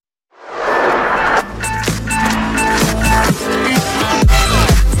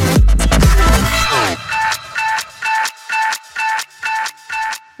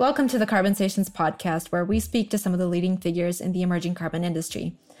Welcome to the Carbon Stations podcast, where we speak to some of the leading figures in the emerging carbon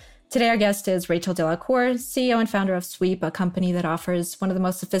industry. Today, our guest is Rachel Delacour, CEO and founder of Sweep, a company that offers one of the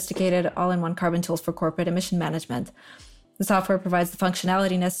most sophisticated all-in-one carbon tools for corporate emission management. The software provides the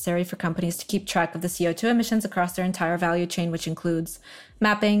functionality necessary for companies to keep track of the CO2 emissions across their entire value chain, which includes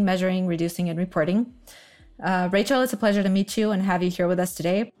mapping, measuring, reducing, and reporting. Rachel, it's a pleasure to meet you and have you here with us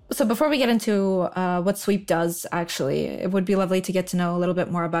today. So before we get into what Sweep does, actually, it would be lovely to get to know a little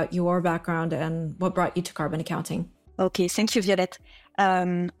bit more about your background and what brought you to carbon accounting. Okay, thank you, Violette.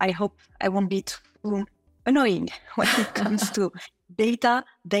 I hope I won't be too annoying when it comes to data.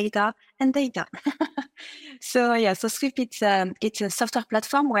 So Sweep, it's a software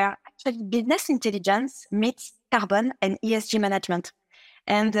platform where actually business intelligence meets carbon and ESG management.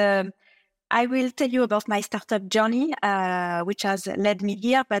 And I will tell you about my startup journey, which has led me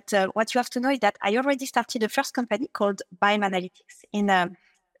here. But what you have to know is that I already started the first company called BIME Analytics in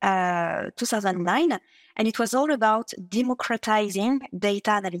 2009. And it was all about democratizing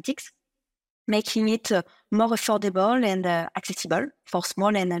data analytics, making it more affordable and accessible for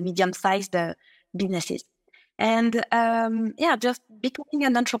small and medium-sized businesses. And just becoming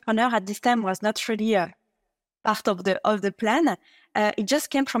an entrepreneur at this time was not really part of the plan. It just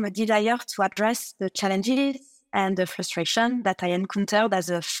came from a desire to address the challenges and the frustration that I encountered as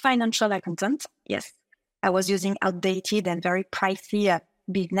a financial accountant. Yes, I was using outdated and very pricey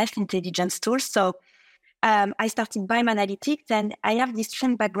business intelligence tools. So I started BIME Analytics, and I have this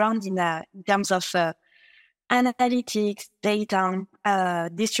strong background in terms of analytics, data,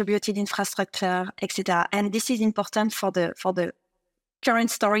 distributed infrastructure, etc. And this is important for the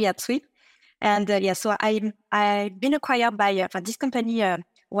current story at Sweep. And so I've been acquired by, this company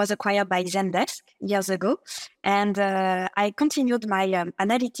was acquired by Zendesk years ago. And I continued my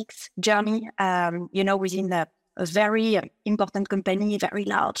analytics journey, within a very important company, very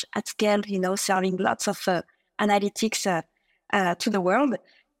large at scale, serving lots of analytics to the world.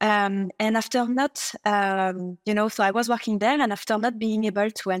 And after not, so I was working there, and after not being able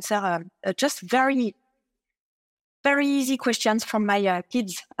to answer just very easy questions from my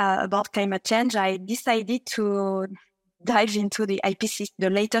kids about climate change, I decided to dive into the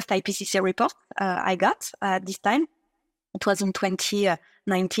latest IPCC report I got this time. It was in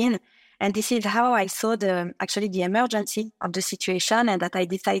 2019. And this is how I saw the emergency of the situation, and that I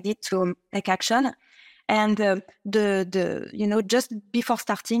decided to take action. And just before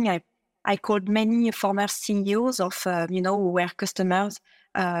starting, I called many former CEOs of, who were customers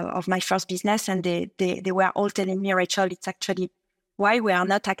of my first business, and they were all telling me, Rachel, it's actually why we are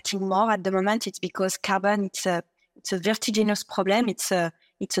not acting more at the moment. It's because carbon, it's a vertiginous problem. It's a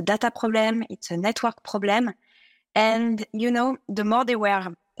data problem. It's a network problem. And, the more we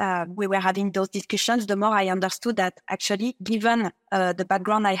were having those discussions, the more I understood that actually, given the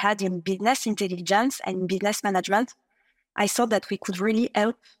background I had in business intelligence and business management, I saw that we could really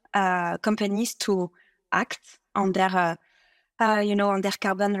help companies to act on their on their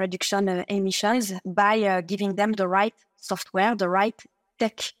carbon reduction emissions by giving them the right software, the right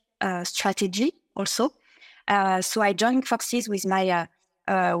tech strategy also. So I joined forces with my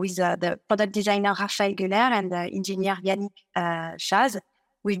the product designer Raphaël Guller and the engineer Yannick Chaz.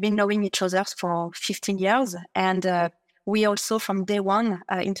 We've been knowing each other for 15 years, and we also from day one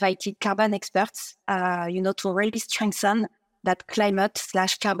invited carbon experts, to really strengthen that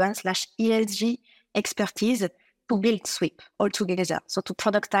climate/carbon/ESG expertise to build Sweep all together. So to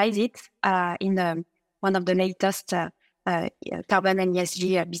productize it in one of the latest carbon and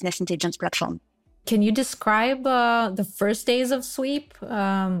ESG business intelligence platform. Can you describe the first days of Sweep?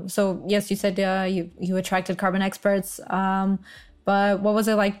 So yes, you said you attracted carbon experts, but what was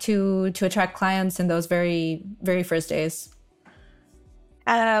it like to attract clients in those very, very first days?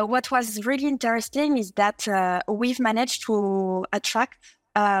 What was really interesting is that we've managed to attract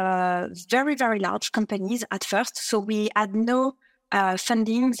very, very large companies at first. So we had no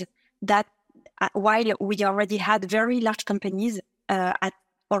fundings that while we already had very large companies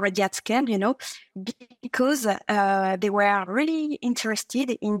already at scale, because they were really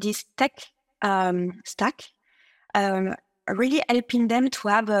interested in this tech stack, really helping them to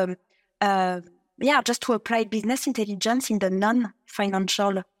have just to apply business intelligence in the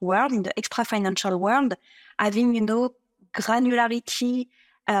non-financial world, in the extra-financial world, having, granularity,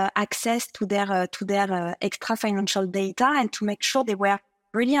 access to their extra-financial data, and to make sure they were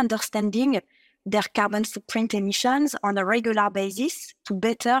really understanding their carbon footprint emissions on a regular basis to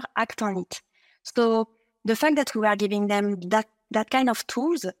better act on it. So the fact that we were giving them that kind of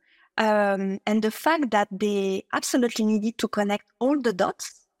tools, and the fact that they absolutely needed to connect all the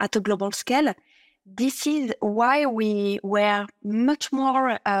dots at a global scale this is why we were much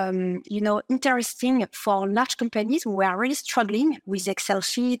more, interesting for large companies who are really struggling with Excel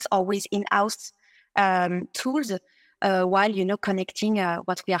sheets or with in-house tools, while, connecting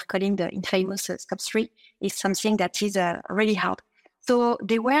what we are calling the infamous Scope 3 is something that is really hard. So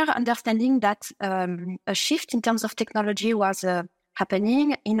they were understanding that a shift in terms of technology was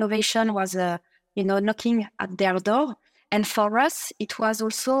happening. Innovation was, knocking at their door. And for us, it was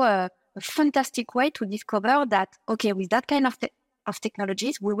also a fantastic way to discover that, okay, with that kind of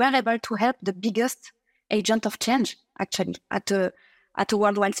technologies, we were able to help the biggest agent of change, actually, at a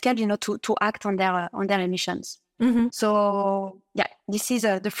worldwide scale, to act on their emissions. Mm-hmm. So, yeah, this is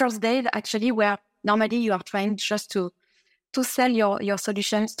the first day, actually, where normally you are trying just to sell your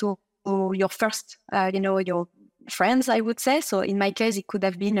solutions to your first, your friends, I would say. So in my case, it could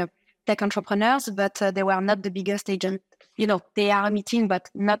have been tech entrepreneurs, but they were not the biggest agent. They are emitting, but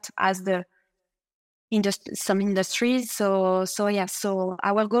not as some industries. So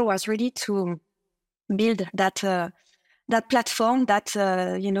our goal was really to build that platform that,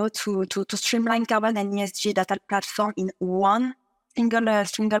 to streamline carbon and ESG data platform in one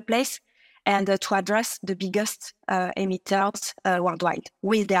single place, and to address the biggest emitters worldwide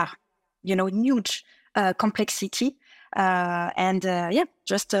with their, huge complexity,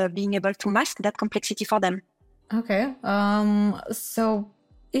 just being able to mask that complexity for them. Okay. So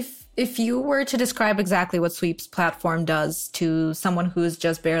if you were to describe exactly what Sweep's platform does to someone who's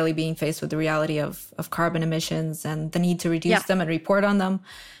just barely being faced with the reality of carbon emissions and the need to reduce them and report on them,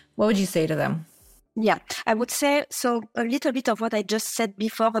 what would you say to them? Yeah, I would say, so a little bit of what I just said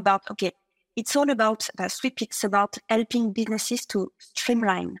before about, okay, it's all about Sweep. It's about helping businesses to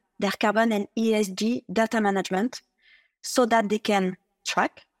streamline their carbon and ESG data management so that they can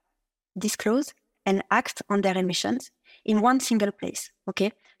track, disclose, and act on their emissions in one single place.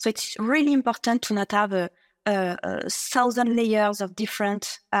 Okay, so it's really important to not have a 1,000 layers of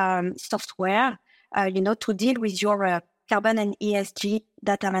different software, to deal with your carbon and ESG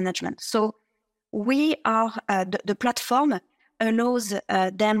data management. So we are the platform allows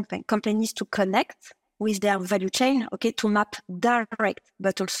companies to connect with their value chain, okay, to map direct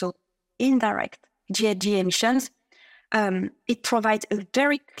but also indirect GHG emissions. It provides a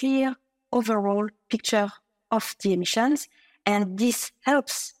very clear overall picture of the emissions, and this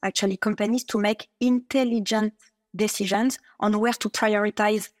helps actually companies to make intelligent decisions on where to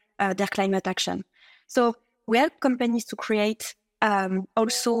prioritize their climate action. So we help companies to create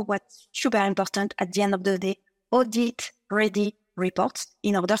also what's super important at the end of the day, audit-ready reports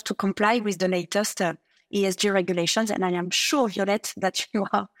in order to comply with the latest ESG regulations. And I am sure, Violette, that you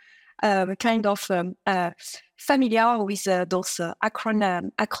are kind of familiar with those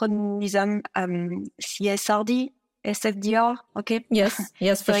acronym CSRD, SFDR, okay?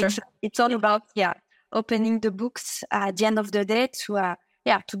 Yes, for so sure. It's all about, opening the books at the end of the day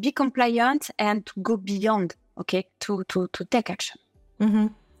to be compliant and to go beyond, okay, to take action. Mm-hmm.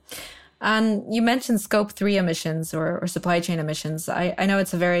 And you mentioned Scope 3 emissions or supply chain emissions. I know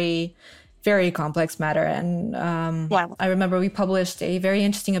it's a very, very complex matter. And I remember we published a very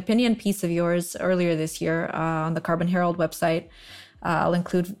interesting opinion piece of yours earlier this year on the Carbon Herald website. I'll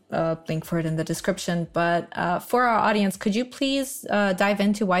include a link for it in the description. But for our audience, could you please dive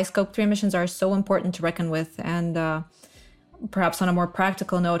into why Scope 3 emissions are so important to reckon with? And perhaps on a more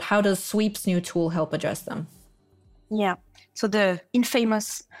practical note, how does Sweep's new tool help address them? Yeah, so the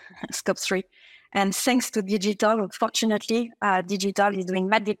infamous Scope 3. And thanks to digital, fortunately, digital is doing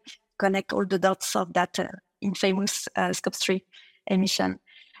magic, connect all the dots of that infamous Scope 3 emissions.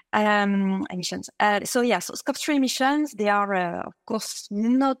 So Scope 3 emissions, they are, of course,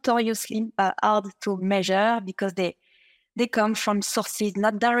 notoriously hard to measure because they come from sources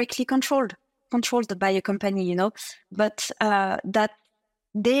not directly controlled by a company, but that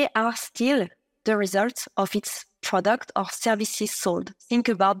they are still the result of its product or services sold. Think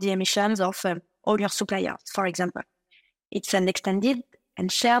about the emissions of all your suppliers, for example. It's an extended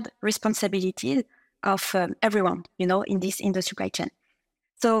and shared responsibility of everyone, in the supply chain.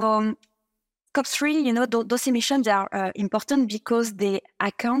 So Scope 3, those emissions are important because they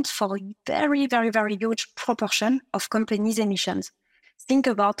account for a very, very, very huge proportion of companies' emissions. Think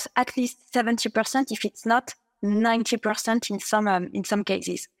about at least 70%, if it's not 90% in some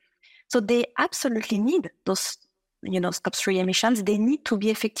cases. So they absolutely need those, Scope 3 emissions. They need to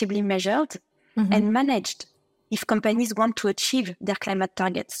be effectively measured and managed if companies want to achieve their climate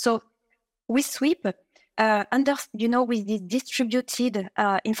targets. So with Sweep, with this distributed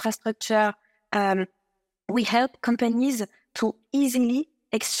infrastructure, we help companies to easily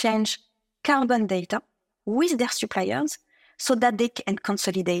exchange carbon data with their suppliers so that they can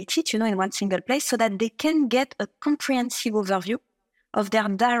consolidate it, in one single place, so that they can get a comprehensive overview of their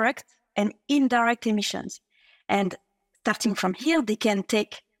direct and indirect emissions. And starting from here, they can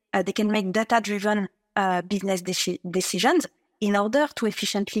make data-driven business decisions in order to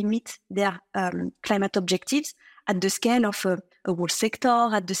efficiently meet their climate objectives at the scale of a whole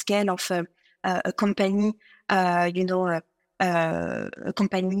sector, at the scale of a company, a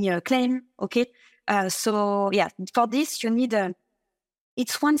company claim. Okay. For this, you need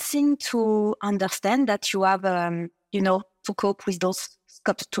it's one thing to understand that you have, to cope with those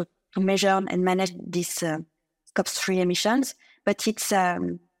scopes, to measure and manage these Scope 3 emissions, but it's,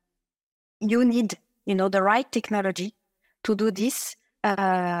 you need, the right technology to do this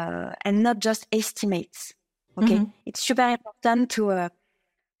and not just estimates. Okay. Mm-hmm. It's super important to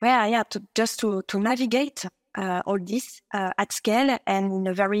navigate all this at scale and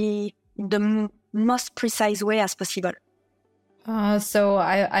in the most precise way as possible. So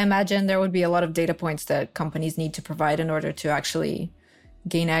I imagine there would be a lot of data points that companies need to provide in order to actually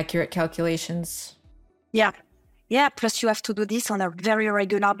gain accurate calculations. Yeah. Plus you have to do this on a very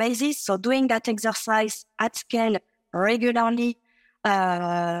regular basis. So doing that exercise at scale regularly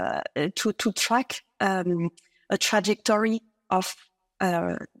to track a trajectory of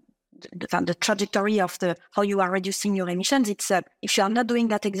the trajectory of how you are reducing your emissions. It's if you are not doing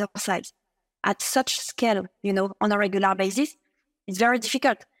that exercise at such scale, on a regular basis, it's very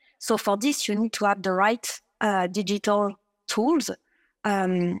difficult. So for this, you need to have the right digital tools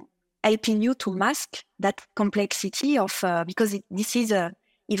helping you to mask that complexity of because this is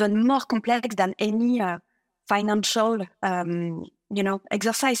even more complex than any financial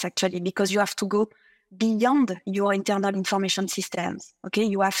exercise actually, because you have to go beyond your internal information systems. Okay,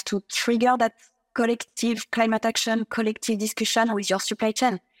 you have to trigger that collective climate action, collective discussion with your supply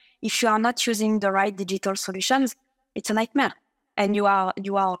chain. If you are not using the right digital solutions, it's a nightmare, and you are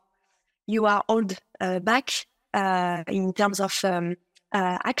held back in terms of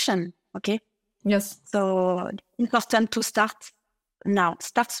action. Okay. Yes. So important to start now.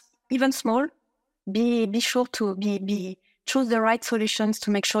 Start even small. Be sure to choose the right solutions to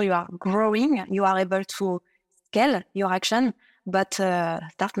make sure you are growing. You are able to scale your action, but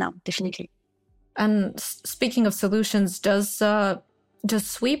start now, definitely. And speaking of solutions, does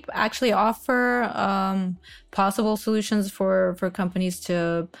Sweep actually offer possible solutions for companies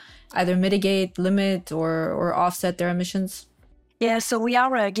to either mitigate, limit, or offset their emissions? Yeah, so we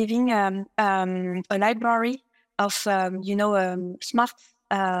are giving a library of smart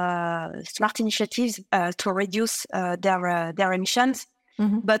initiatives to reduce their emissions.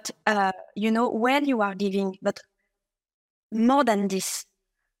 Mm-hmm. But when you are giving, but more than this,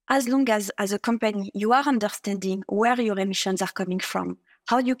 as long as a company you are understanding where your emissions are coming from,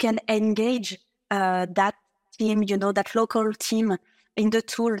 how you can engage that team, that local team in the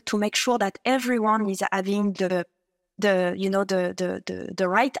tool to make sure that everyone is having the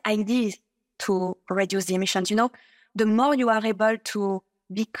right ideas to reduce the emissions. The more you are able to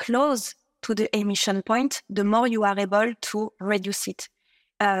be close to the emission point, the more you are able to reduce it.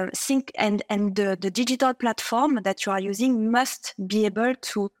 The digital platform that you are using must be able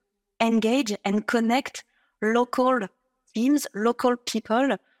to engage and connect local teams, local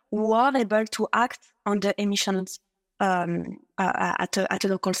people who are able to act on the emissions at a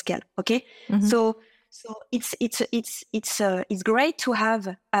local scale. Okay, mm-hmm. So it's great to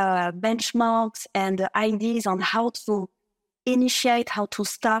have benchmarks and ideas on how to initiate, how to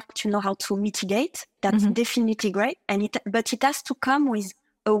start, how to mitigate. That's mm-hmm. definitely great, but it has to come with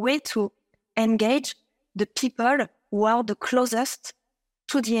a way to engage the people who are the closest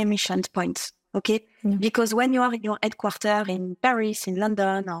to the emission points. Okay, yeah. Because when you are in your headquarters in Paris, in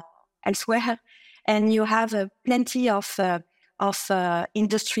London, or elsewhere, and you have plenty of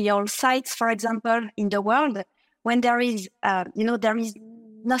industrial sites, for example, in the world, when there is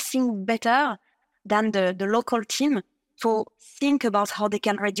nothing better than the local team to think about how they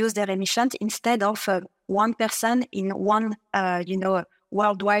can reduce their emissions instead of one person in one,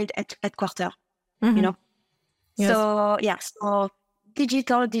 worldwide headquarters. Mm-hmm. Yes. So yeah, so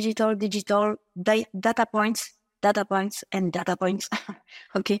digital data points,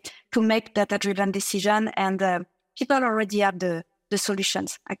 okay, to make data-driven decision. And people already have the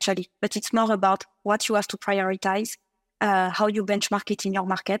solutions, actually. But it's more about what you have to prioritize, how you benchmark it in your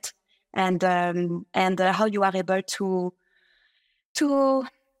market, and how you are able to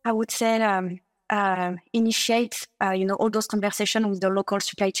I would say, initiate, all those conversations with the local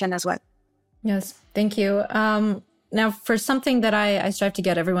supply chain as well. Yes, thank you. Now, for something that I strive to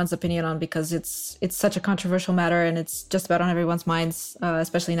get everyone's opinion on, because it's such a controversial matter and it's just about on everyone's minds,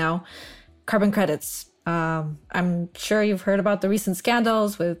 especially now, carbon credits. I'm sure you've heard about the recent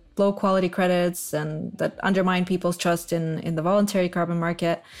scandals with low quality credits and that undermine people's trust in the voluntary carbon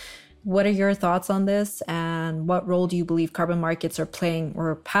market. What are your thoughts on this, and what role do you believe carbon markets are playing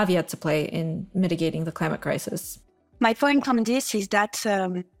or have yet to play in mitigating the climate crisis? My point on this is that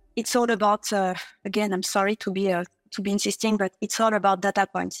it's all about, again, I'm sorry to be insisting, but it's all about data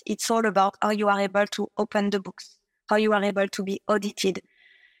points. It's all about how you are able to open the books, how you are able to be audited.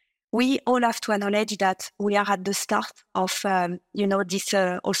 We all have to acknowledge that we are at the start of, this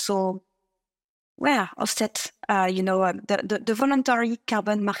also, offset, the voluntary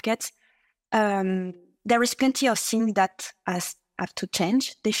carbon market. There is plenty of things that have to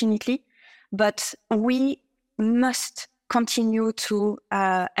change, definitely, but we must continue to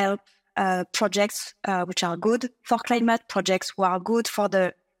help projects which are good for climate, projects who are good for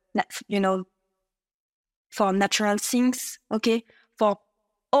for natural things, okay? For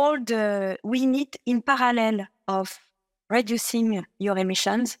all we need in parallel of reducing your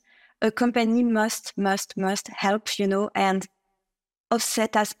emissions, a company must help, and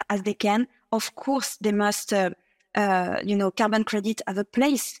offset as they can. Of course, they must, carbon credit have a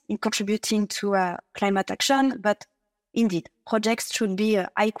place in contributing to climate action, but indeed, projects should be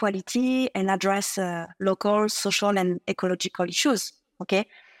high quality and address local, social, and ecological issues, okay?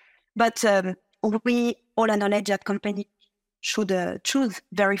 But we all acknowledge that companies should choose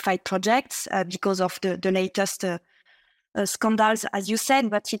verified projects because of the latest scandals, as you said,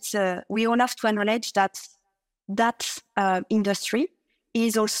 but it's we all have to acknowledge that industry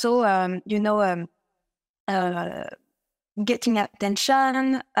is also, getting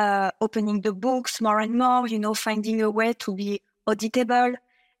attention, opening the books more and more, finding a way to be auditable.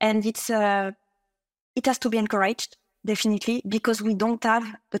 And it has to be encouraged, definitely, because we don't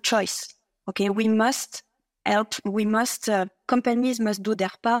have the choice. Okay, we must help. Companies must do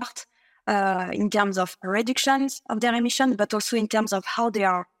their part in terms of reductions of their emissions, but also in terms of how they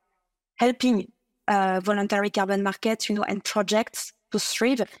are helping voluntary carbon markets, and projects to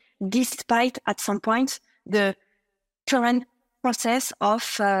thrive, despite at some point the current process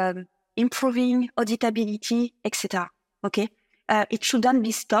of improving auditability, etc. Okay, it shouldn't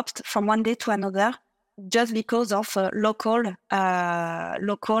be stopped from one day to another just because of local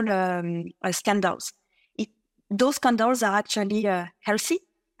scandals. Those scandals are actually healthy,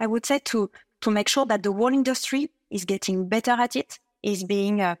 I would say, to make sure that the whole industry is getting better at it, is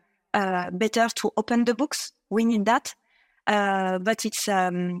being better to open the books. We need that. But it's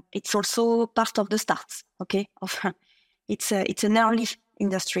also part of the start, okay? It's an early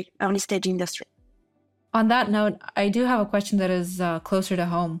stage industry. On that note, I do have a question that is closer to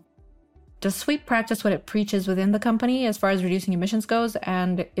home. Does Sweep practice what it preaches within the company as far as reducing emissions goes?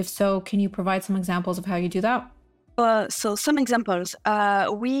 And if so, can you provide some examples of how you do that? So some examples.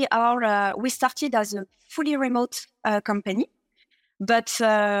 We started as a fully remote company, but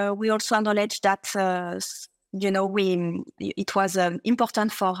we also acknowledge that it was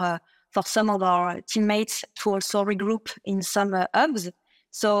important for some of our teammates to also regroup in some hubs.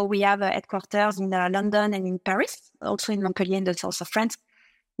 So we have headquarters in London and in Paris, also in Montpellier in the south of France.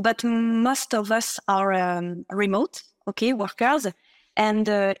 But most of us are remote, okay, workers, and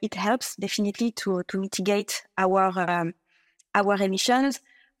it helps definitely to mitigate our emissions.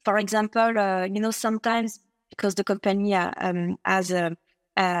 For example, sometimes because the company has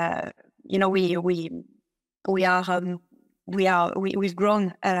we've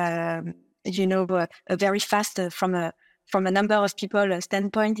grown very fast from a number of people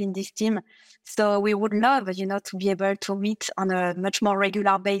standpoint in this team. So we would love, to be able to meet on a much more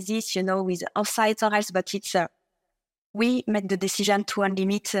regular basis, with offsites or else, but we made the decision to only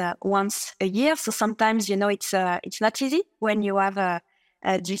meet once a year. So sometimes, it's not easy when you have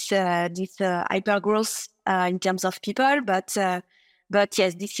this hyper growth in terms of people, but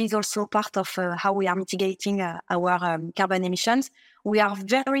yes, this is also part of how we are mitigating our carbon emissions. We are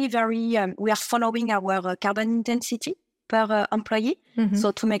very, very, we are following our carbon intensity per employee,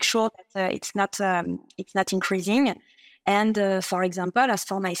 so to make sure that it's not increasing. And for example, as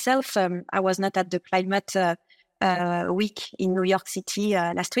for myself, I was not at the climate week in New York City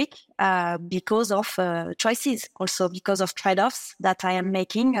last week because of choices, also because of trade-offs that I am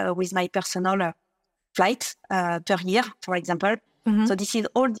making with my personal flight per year, for example. So this is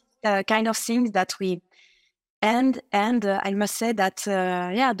all kind of things that we, and I must say that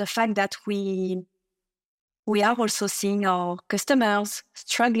the fact that we are also seeing our customers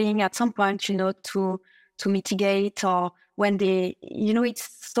struggling at some point, to mitigate, or when they, it's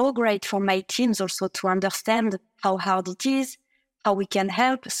so great for my teams also to understand how hard it is, how we can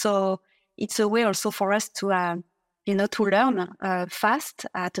help. So it's a way also for us to to learn fast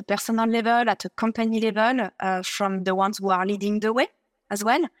at a personal level, at a company level, from the ones who are leading the way as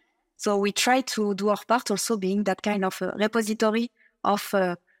well. So we try to do our part also being that kind of repository of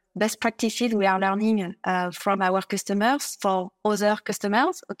best practices we are learning from our customers for other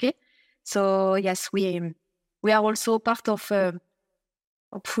customers. Okay. So yes, we are also part of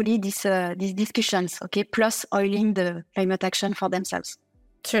hopefully these discussions. Okay. Plus oiling the climate action for themselves.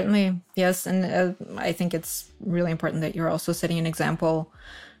 Certainly, yes. And I think it's really important that you're also setting an example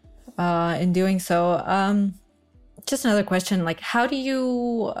in doing so. Just another question, like how do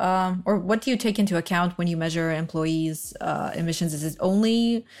you, or what do you take into account when you measure employees' emissions? Is it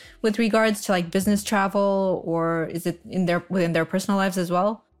only with regards to like business travel, or is it within their personal lives as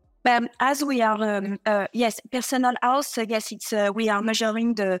well? As we are, yes, personal house, yes, it's we are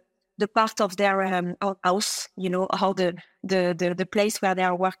measuring the part of their house, how the place where they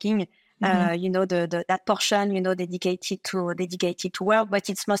are working, that portion, dedicated to work, but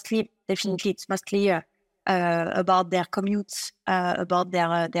it's mostly about their commutes, about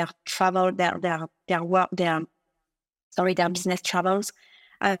their travel, their work, their business travels.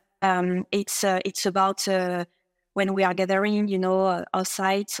 It's about when we are gathering, our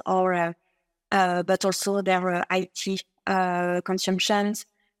sites, or but also their IT consumptions.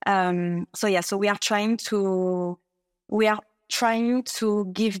 So we are trying to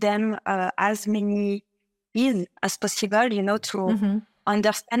give them as many keys as possible, to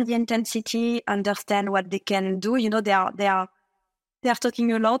understand the intensity, understand what they can do. They are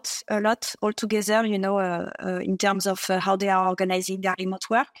talking a lot all together, in terms of how they are organizing their remote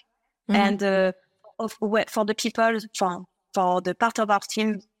work. And for the people, for the part of our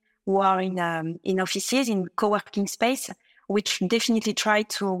team who are in offices, in co-working space, which definitely try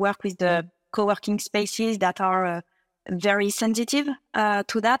to work with the co-working spaces that are very sensitive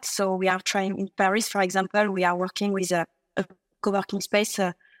to that. So we are trying in Paris, for example, we are working with a co-working space,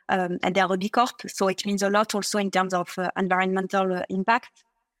 and they are a B Corp. So it means a lot also in terms of environmental impact.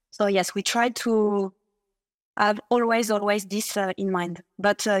 So yes, we try to have always this in mind.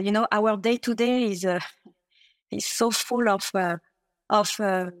 But our day-to-day is so full of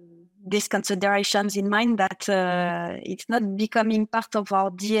these considerations in mind that it's not becoming part of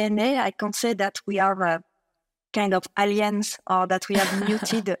our DNA. I can't say that we are kind of aliens or that we have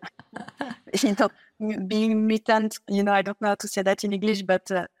muted, being mutant. I don't know how to say that in English,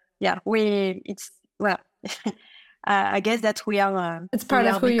 but I guess that we are. It's part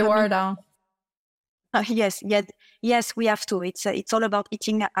of who you are now. Yes, we have to. It's all about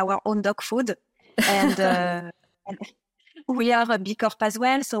eating our own dog food, and we are a B Corp as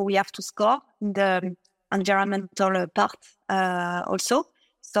well, so we have to score the environmental part also.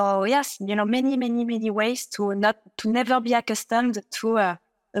 So yes, many ways to never be accustomed to a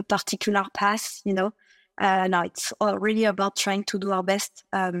particular path. No, it's really about trying to do our best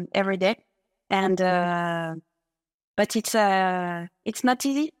every day, and but it's not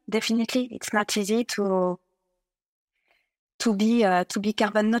easy. Definitely, it's not easy to be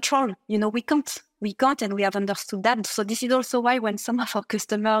carbon neutral. We can't, and we have understood that. So this is also why when some of our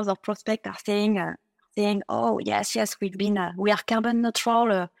customers or prospects are saying, oh yes, we are carbon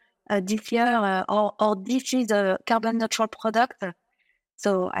neutral this year, or this is a carbon neutral product.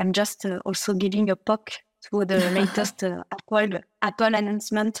 So I'm just also giving a poke to the latest Apple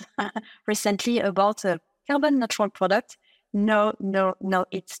announcement recently about carbon neutral product. No,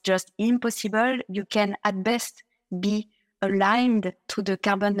 it's just impossible. You can at best be aligned to the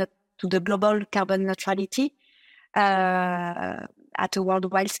global carbon neutrality at a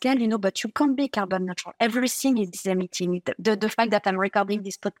worldwide scale, but you can't be carbon neutral. Everything is emitting. The fact that I'm recording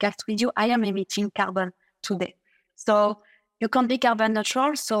this podcast with you, I am emitting carbon today. So you can't be carbon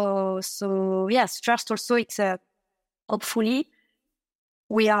neutral. So yes, first also it's hopefully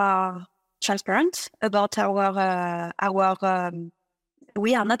we are transparent about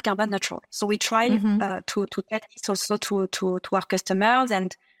we are not carbon neutral. So we try to tell this also to our customers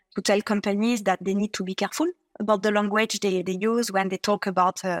and to tell companies that they need to be careful about the language they use when they talk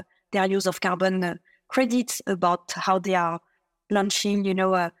about their use of carbon credits, about how they are launching,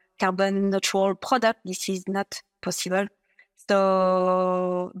 a carbon neutral product. This is not possible.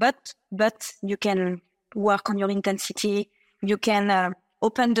 So, but you can work on your intensity. You can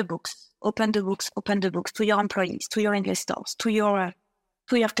open the books to your employees, to your investors, to your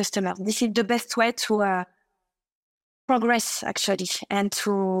customers. This is the best way to progress, actually, and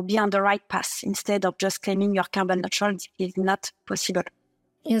to be on the right path instead of just claiming you're carbon neutral. It is not possible.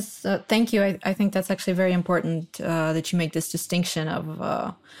 Yes, thank you. I think that's actually very important that you make this distinction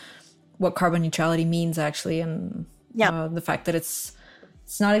of what carbon neutrality means, actually, and the fact that it's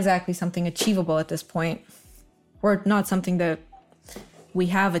not exactly something achievable at this point. or not something that we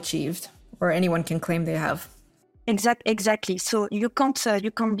have achieved or anyone can claim they have. Exactly. So you can't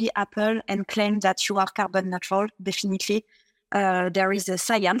be Apple and claim that you are carbon neutral. Definitely, there is a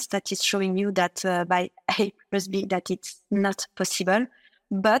science that is showing you that by A plus B that it's not possible.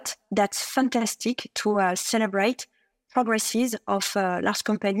 But that's fantastic to celebrate progresses of large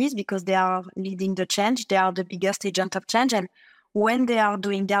companies because they are leading the change. They are the biggest agent of change, and when they are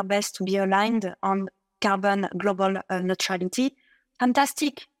doing their best to be aligned on carbon global neutrality,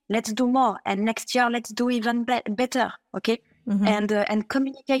 fantastic. Let's do more. And next year, let's do even better. Okay. Mm-hmm. And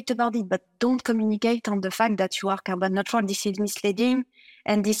communicate about it, but don't communicate on the fact that you are carbon neutral. This is misleading.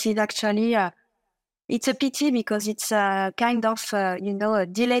 And this is actually, it's a pity because it's kind of,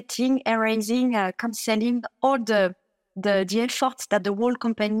 deleting, erasing, cancelling all the efforts that the whole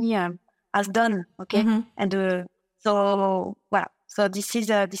company has done. Okay. Mm-hmm. And so this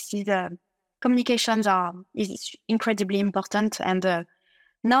is communications is incredibly important. And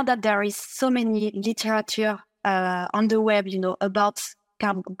now that there is so many literature on the web, about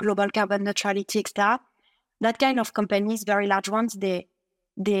global carbon neutrality, etc., that kind of companies, very large ones, they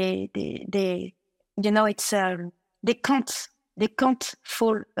can't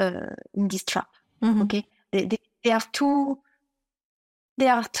fall in this trap. Mm-hmm. Okay, they have too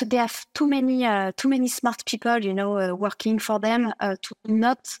many smart people, working for them to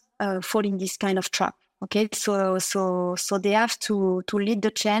not fall in this kind of trap. Okay, so they have to lead the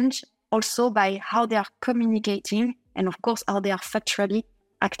change also by how they are communicating and, of course, how they are factually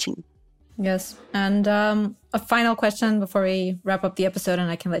acting. Yes. And a final question before we wrap up the episode and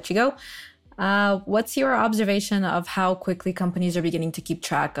I can let you go. What's your observation of how quickly companies are beginning to keep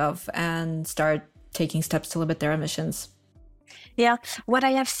track of and start taking steps to limit their emissions? Yeah, what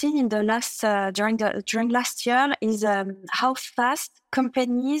I have seen in the last during last year is how fast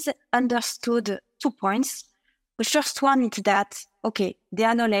companies understood 2 points. The first one is that, okay, they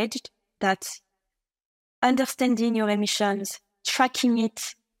acknowledged that understanding your emissions, tracking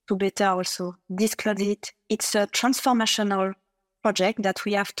it to better also disclose it, it's a transformational project that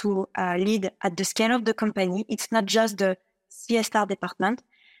we have to lead at the scale of the company. It's not just the CSR department.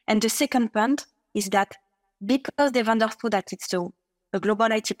 And the second point is that because they've understood that it's a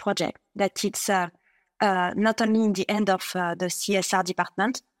global IT project, that it's not only in the end of the CSR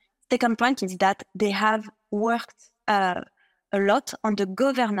department. Second point is that they have worked a lot on the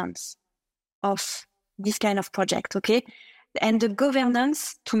governance of this kind of project, okay? And the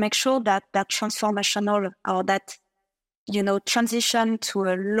governance to make sure that transformational or that, transition to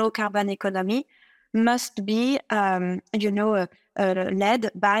a low carbon economy must be, led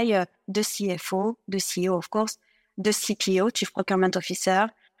by the CFO, the CEO, of course, the CPO, Chief Procurement Officer,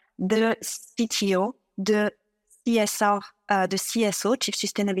 the CTO, the CSR, the CSO, Chief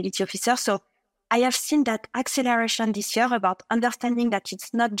Sustainability Officer. So I have seen that acceleration this year about understanding that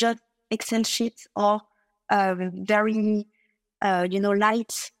it's not just Excel sheets or very,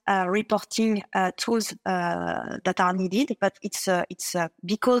 light reporting tools that are needed, but it's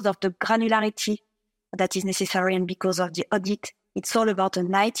because of the granularity that is necessary and because of the audit. It's all about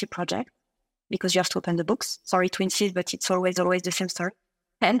an IT project because you have to open the books. Sorry to insist, but it's always the same story.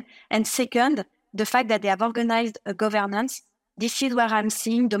 And second, the fact that they have organized a governance. This is where I'm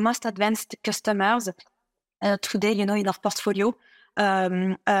seeing the most advanced customers today, in our portfolio,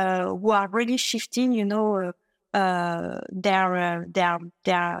 who are really shifting, their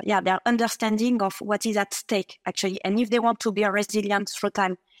understanding of what is at stake actually, and if they want to be resilient through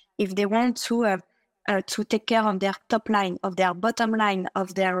time, if they want to take care of their top line, of their bottom line,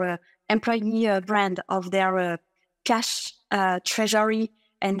 of their employee brand, of their cash treasury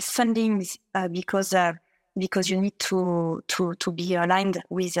and fundings, because you need to be aligned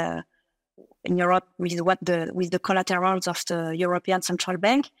with in Europe with the collaterals of the European Central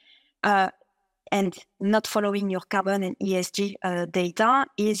Bank, and not following your carbon and ESG data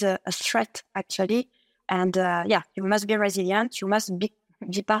is a threat actually. And you must be resilient. You must be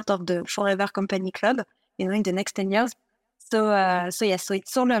part of the Forever Company Club, in the next 10 years. So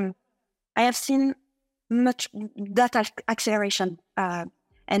it's all. I have seen much data acceleration, and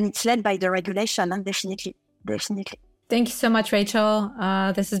it's led by the regulation, definitely. Thank you so much, Rachel.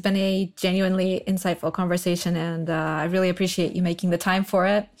 This has been a genuinely insightful conversation, and I really appreciate you making the time for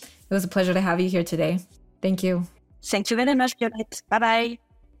it. It was a pleasure to have you here today. Thank you. Thank you very much, Violette. Bye-bye.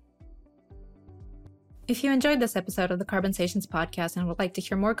 If you enjoyed this episode of the Carbonsations podcast and would like to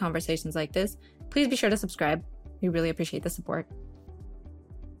hear more conversations like this, please be sure to subscribe. We really appreciate the support.